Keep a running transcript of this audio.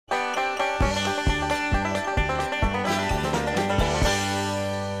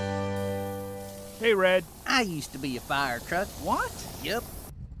Hey, Red. I used to be a fire truck. What? Yep.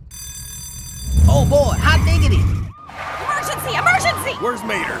 Oh boy, hot diggity! Emergency! Emergency! Where's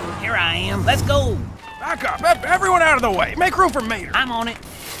Mater? Here I am. Let's go. Back up. Everyone out of the way. Make room for Mater. I'm on it.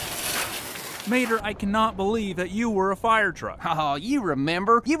 Mater, I cannot believe that you were a fire truck. Oh, you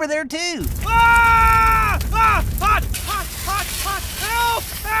remember? You were there too. Ah! Ah! Hot! Hot! Hot! Hot! Help!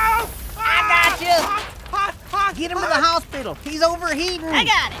 Help! I got you. Hot! Hot! Hot! Get him to the hospital. He's overheating. I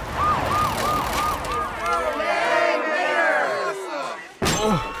got it.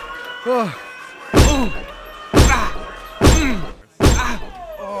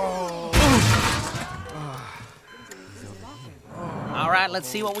 All right, let's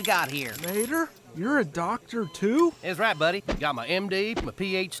see what we got here. Mater, you're a doctor too? That's right, buddy. Got my MD, my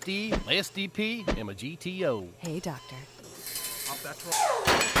PhD, my SDP, and my GTO. Hey, doctor.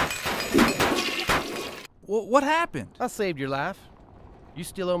 What happened? I saved your life. You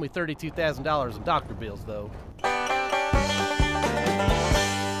still owe me $32,000 in doctor bills, though.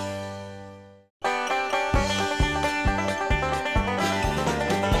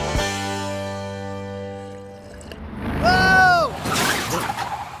 Whoa!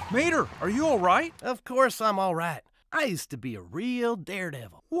 Mater, are you all right? Of course I'm all right. I used to be a real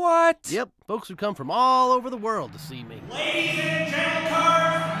daredevil. What? Yep, folks would come from all over the world to see me. Ladies and gentlemen,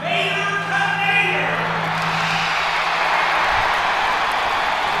 Mater Commander!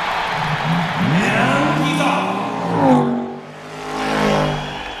 And he's off!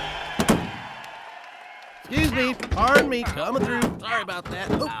 Excuse me, pardon me, coming through. Sorry about that.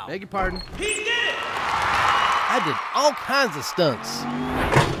 Oh, beg your pardon. He did it! I did all kinds of stunts.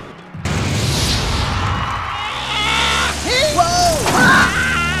 Whoa!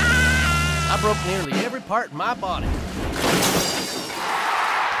 I broke nearly every part in my body.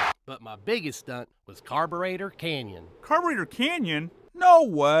 But my biggest stunt was Carburetor Canyon. Carburetor Canyon? No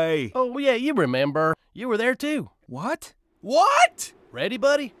way. Oh, yeah, you remember. You were there too. What? What? Ready,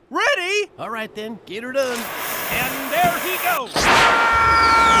 buddy? Ready? All right then, get her done. And there he goes!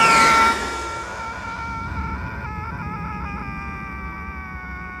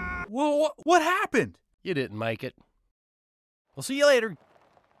 Well, what happened? You didn't make it. We'll see you later.